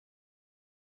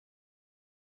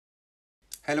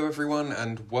Hello everyone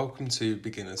and welcome to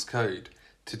Beginner's Code.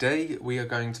 Today we are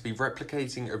going to be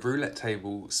replicating a roulette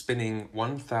table spinning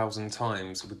 1,000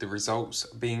 times with the results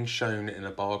being shown in a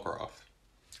bar graph.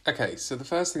 Okay, so the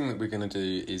first thing that we're going to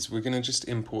do is we're going to just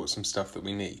import some stuff that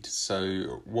we need.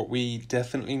 So what we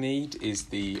definitely need is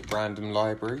the random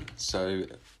library. So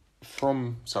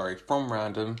from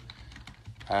random,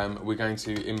 we're going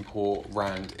to import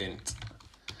randint.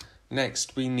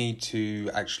 Next, we need to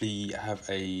actually have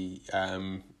a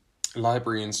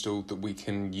library installed that we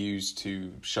can use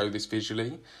to show this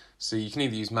visually. So you can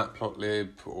either use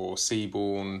Matplotlib or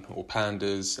Seaborn or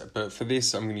Pandas, but for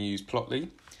this I'm going to use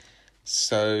Plotly.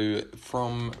 So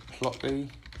from Plotly,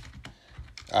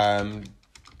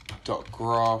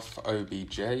 .graph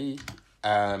obj,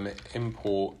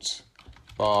 import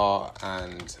bar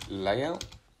and layout,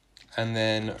 and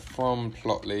then from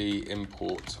Plotly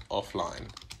import offline.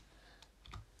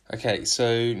 Okay,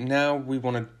 so now we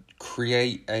want to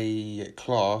create a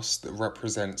class that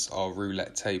represents our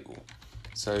roulette table.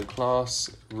 So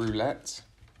class roulette,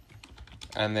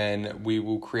 and then we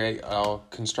will create our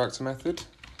constructor method.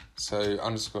 So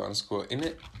underscore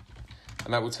init,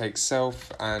 and that will take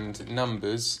self and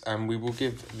numbers, and we will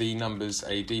give the numbers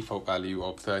a default value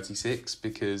of 36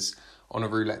 because on a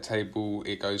roulette table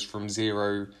it goes from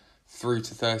 0 through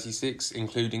to 36,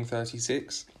 including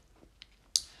 36.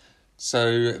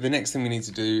 So the next thing we need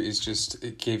to do is just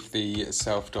give the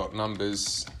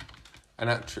self.numbers an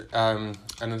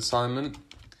assignment,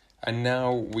 and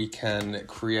now we can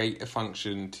create a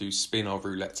function to spin our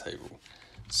roulette table.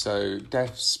 So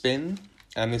def spin,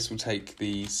 and this will take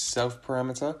the self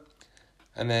parameter,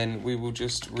 and then we will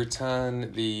just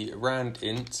return the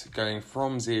randint going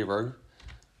from 0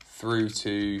 through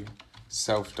to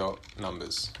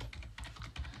self.numbers.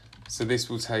 So this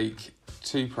will take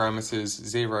two parameters,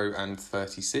 0 and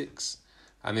 36,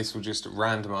 and this will just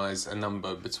randomize a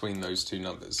number between those two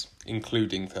numbers,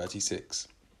 including 36.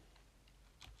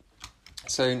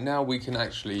 So now we can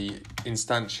actually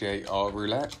instantiate our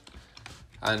roulette,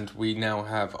 and we now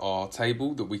have our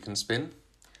table that we can spin,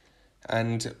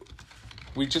 and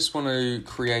we just want to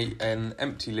create an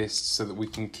empty list so that we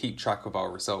can keep track of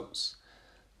our results.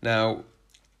 Now,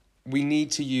 we need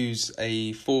to use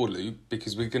a for loop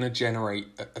because we're going to generate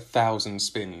 1,000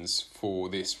 spins for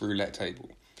this roulette table.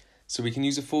 So we can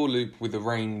use a for loop with a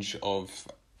range of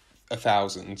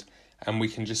 1,000, and we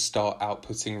can just start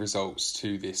outputting results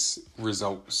to this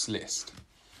results list.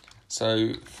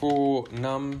 So for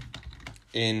num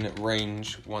in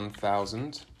range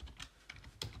 1,000,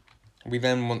 we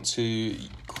then want to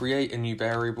create a new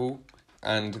variable,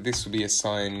 and this will be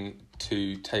assigned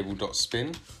to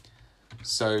table.spin.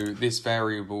 So this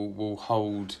variable will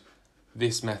hold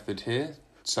this method here.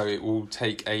 So it will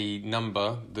take a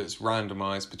number that's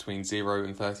randomized between 0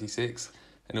 and 36,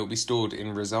 and it will be stored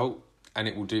in result, and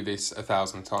it will do this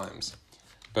 1,000 times.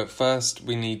 But first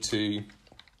we need to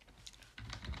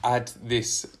add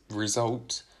this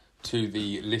result to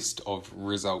the list of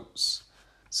results.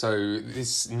 So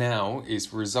this now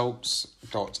is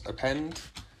results.append,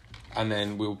 and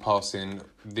then we'll pass in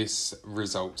this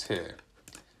result here.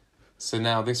 So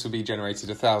now this will be generated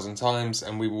 1,000 times,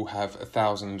 and we will have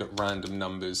 1,000 random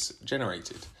numbers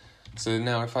generated. So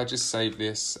now if I just save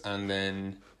this, and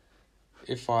then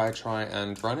if I try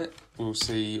and run it, we'll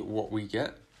see what we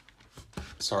get.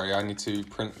 Sorry, I need to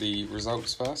print the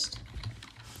results first.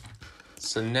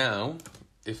 So now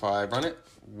if I run it,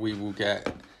 we will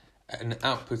get an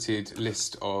outputted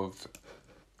list of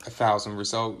 1,000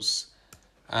 results.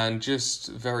 And just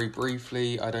very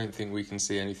briefly, I don't think we can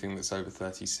see anything that's over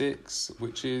 36,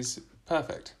 which is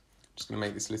perfect. I'm just going to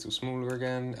make this a little smaller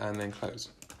again and then close.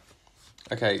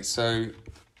 Okay, so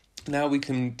now we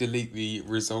can delete the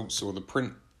results or the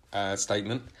print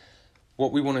statement.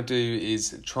 What we want to do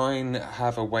is try and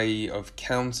have a way of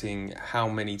counting how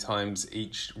many times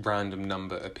each random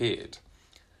number appeared.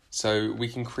 So we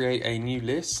can create a new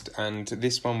list, and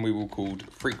this one we will call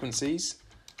frequencies.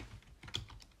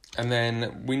 And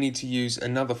then we need to use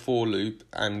another for loop,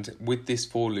 and with this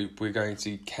for loop we're going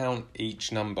to count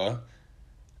each number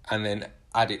and then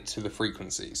add it to the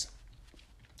frequencies.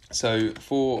 So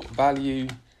for value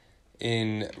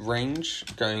in range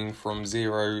going from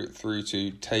 0 through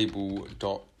to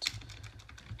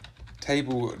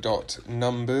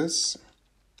table.numbers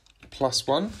plus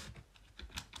 1.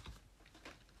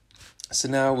 So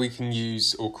now we can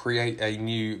use or create a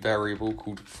new variable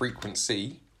called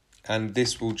frequency, and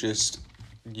this will just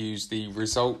use the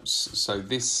results. So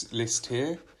this list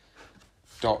here,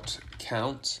 dot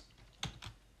count,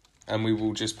 and we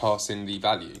will just pass in the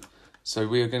value. So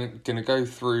we are going to go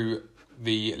through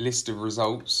the list of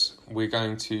results, we're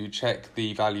going to check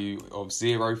the value of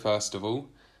 0 first of all.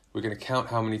 We're going to count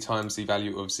how many times the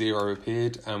value of 0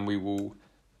 appeared, and we will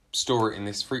store it in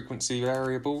this frequency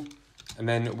variable. And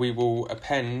then we will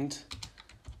append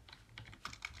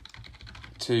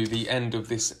to the end of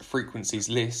this frequencies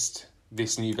list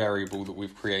this new variable that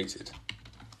we've created.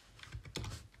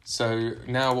 So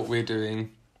now what we're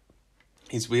doing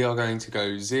is we are going to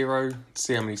go 0,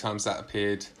 see how many times that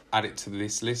appeared, add it to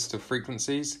this list of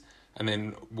frequencies, and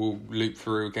then we'll loop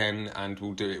through again and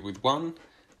we'll do it with 1,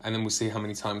 and then we'll see how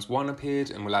many times 1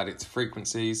 appeared and we'll add it to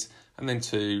frequencies, and then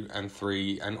 2 and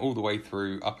 3 and all the way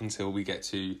through up until we get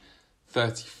to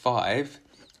 35,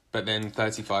 but then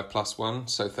 35 plus 1,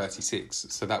 so 36.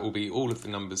 So that will be all of the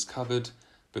numbers covered,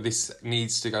 but this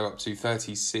needs to go up to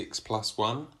 36 plus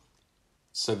 1,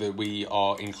 so that we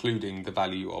are including the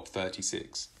value of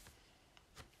 36.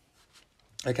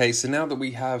 Okay, so now that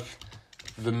we have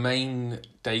the main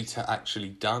data actually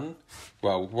done,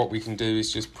 well, what we can do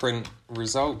is just print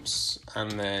results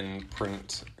and then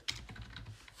print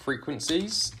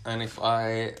frequencies. And if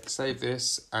I save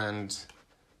this and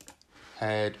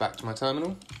head back to my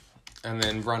terminal and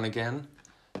then run again,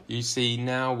 you see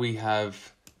now we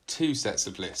have 2 sets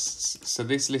of lists. So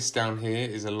this list down here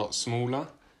is a lot smaller,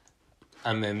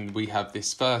 and then we have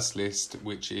this first list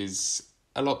which is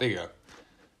a lot bigger.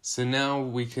 So now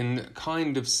we can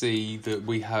kind of see that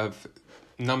we have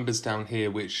numbers down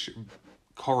here which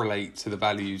correlate to the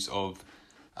values of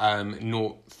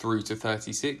 0 through to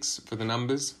 36 for the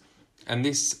numbers. And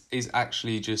this is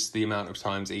actually just the amount of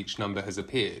times each number has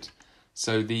appeared.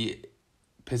 So the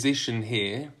position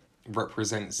here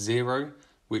represents 0,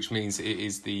 which means it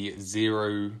is the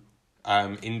 0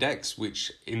 index,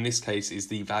 which in this case is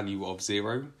the value of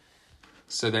 0.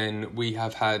 So then we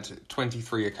have had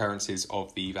 23 occurrences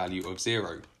of the value of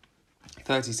 0,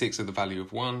 36 of the value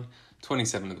of 1,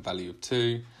 27 of the value of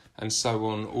 2, and so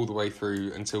on all the way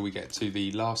through until we get to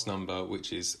the last number,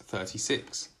 which is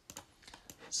 36.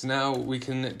 So now we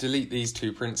can delete these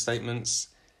 2 print statements,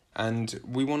 and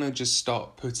we want to just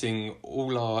start putting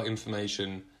all our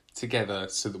information together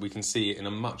so that we can see it in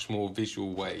a much more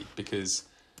visual way, because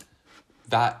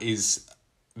that is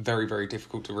very, very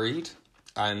difficult to read,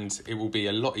 and it will be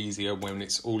a lot easier when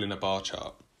it's all in a bar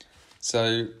chart.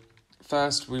 So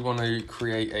first we want to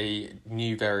create a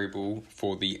new variable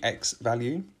for the x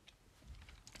value,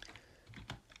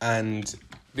 and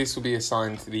this will be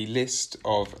assigned to the list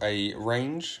of a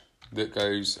range that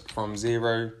goes from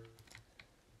 0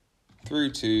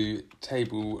 through to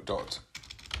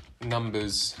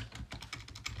table.numbers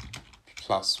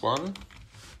plus 1,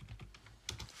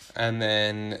 and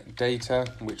then data,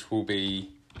 which will be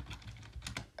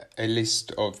a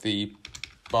list of the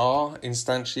bar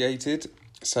instantiated.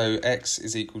 So x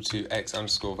is equal to x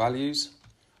underscore values,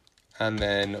 and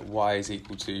then y is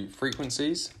equal to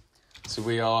frequencies. So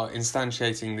we are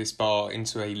instantiating this bar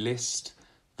into a list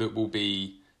that will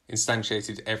be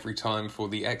instantiated every time for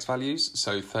the x values,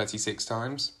 so 36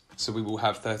 times. So we will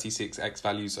have 36 x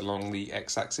values along the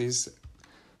x-axis,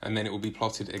 and then it will be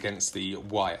plotted against the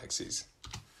y-axis,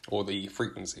 or the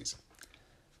frequencies.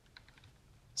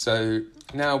 So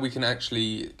now we can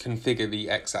actually configure the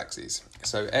x-axis.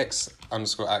 So x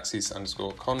underscore axis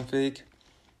underscore config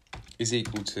is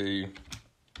equal to,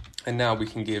 and now we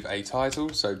can give a title.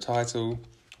 So title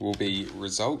will be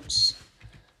results.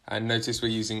 And notice we're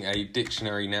using a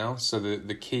dictionary now, so that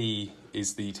the key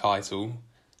is the title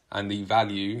and the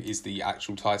value is the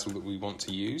actual title that we want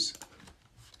to use.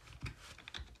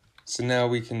 So now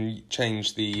we can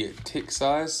change the tick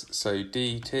size, so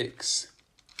d ticks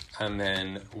and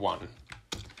then 1.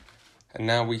 And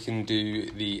now we can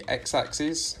do the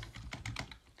x-axis,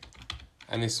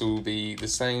 and this will be the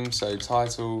same, so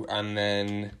title and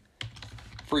then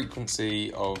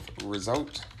frequency of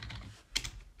result.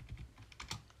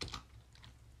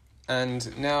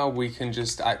 And now we can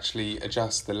just actually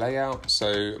adjust the layout,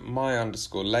 so my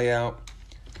underscore layout,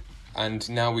 and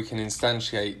now we can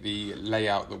instantiate the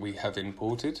layout that we have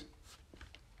imported.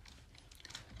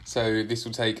 So this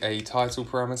will take a title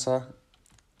parameter,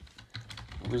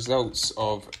 results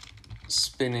of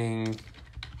spinning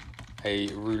a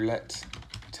roulette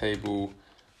table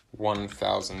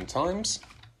 1000 times.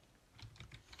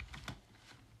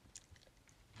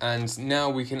 And now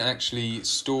we can actually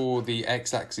store the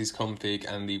x-axis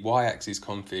config and the y-axis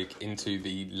config into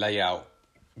the layout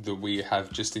that we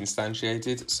have just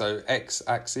instantiated. So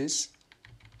x-axis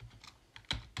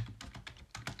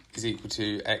is equal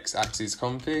to x-axis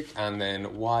config, and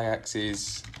then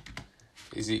y-axis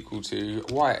is equal to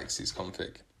y-axis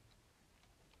config.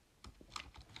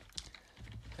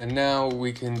 And now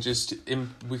we can use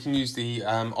the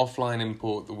offline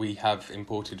import that we have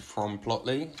imported from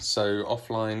Plotly. So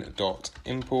offline.plot,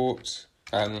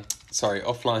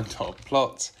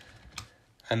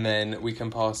 and then we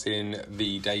can pass in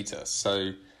the data.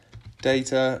 So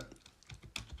data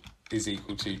is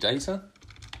equal to data.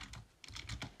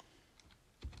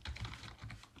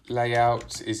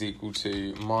 Layout is equal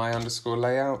to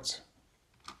my_layout.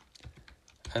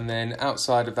 And then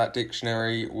outside of that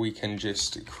dictionary, we can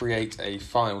just create a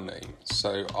file name.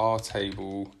 So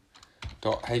rtable.html.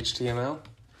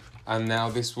 And now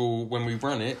this will, when we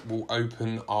run it, will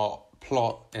open our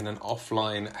plot in an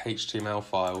offline HTML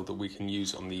file that we can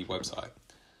use on the website.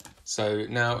 So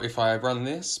now if I run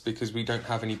this, because we don't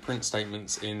have any print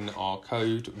statements in our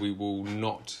code, we will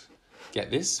not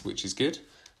get this, which is good.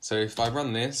 So if I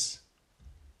run this,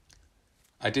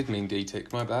 I did mean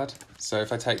dtick, my bad. So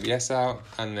if I take the S out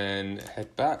and then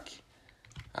head back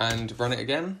and run it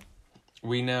again,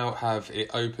 we now have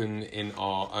it open in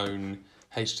our own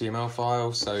HTML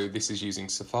file. So this is using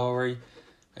Safari,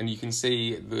 and you can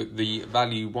see that the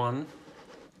value 1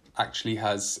 actually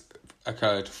has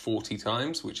occurred 40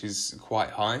 times, which is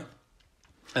quite high.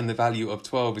 And the value of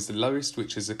 12 is the lowest,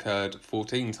 which has occurred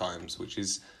 14 times, which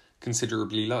is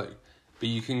considerably low. But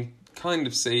you can kind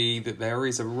of see that there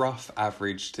is a rough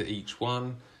average to each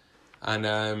one,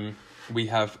 and we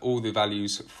have all the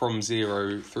values from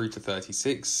 0 through to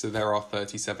 36, so there are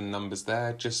 37 numbers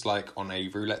there, just like on a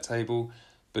roulette table,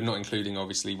 but not including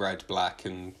obviously red, black,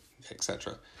 and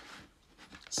etc.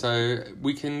 So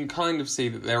we can kind of see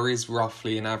that there is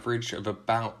roughly an average of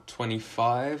about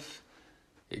 25.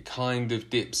 It kind of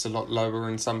dips a lot lower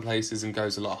in some places and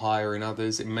goes a lot higher in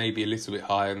others. It may be a little bit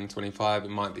higher than 25. It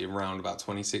might be around about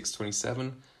 26,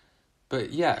 27.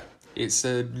 But yeah, it's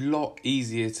a lot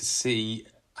easier to see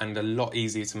and a lot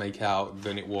easier to make out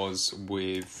than it was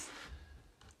with,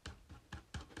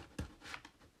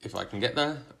 if I can get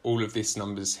there, all of this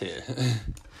numbers here.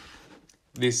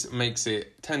 This makes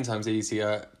it 10 times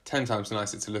easier, 10 times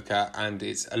nicer to look at, and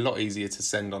it's a lot easier to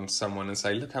send on to someone and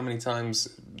say, look how many times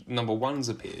number 1's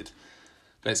appeared.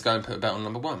 Let's go and put a bet on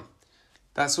number 1.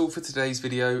 That's all for today's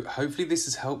video. Hopefully this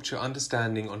has helped your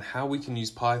understanding on how we can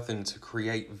use Python to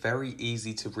create very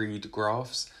easy to read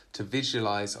graphs to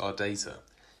visualize our data.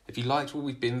 If you liked what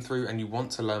we've been through and you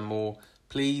want to learn more,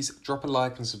 please drop a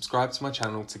like and subscribe to my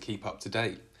channel to keep up to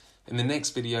date. In the next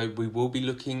video, we will be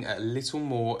looking at a little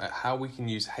more at how we can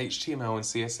use HTML and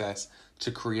CSS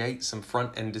to create some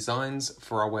front-end designs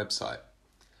for our website.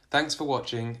 Thanks for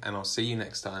watching, and I'll see you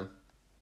next time.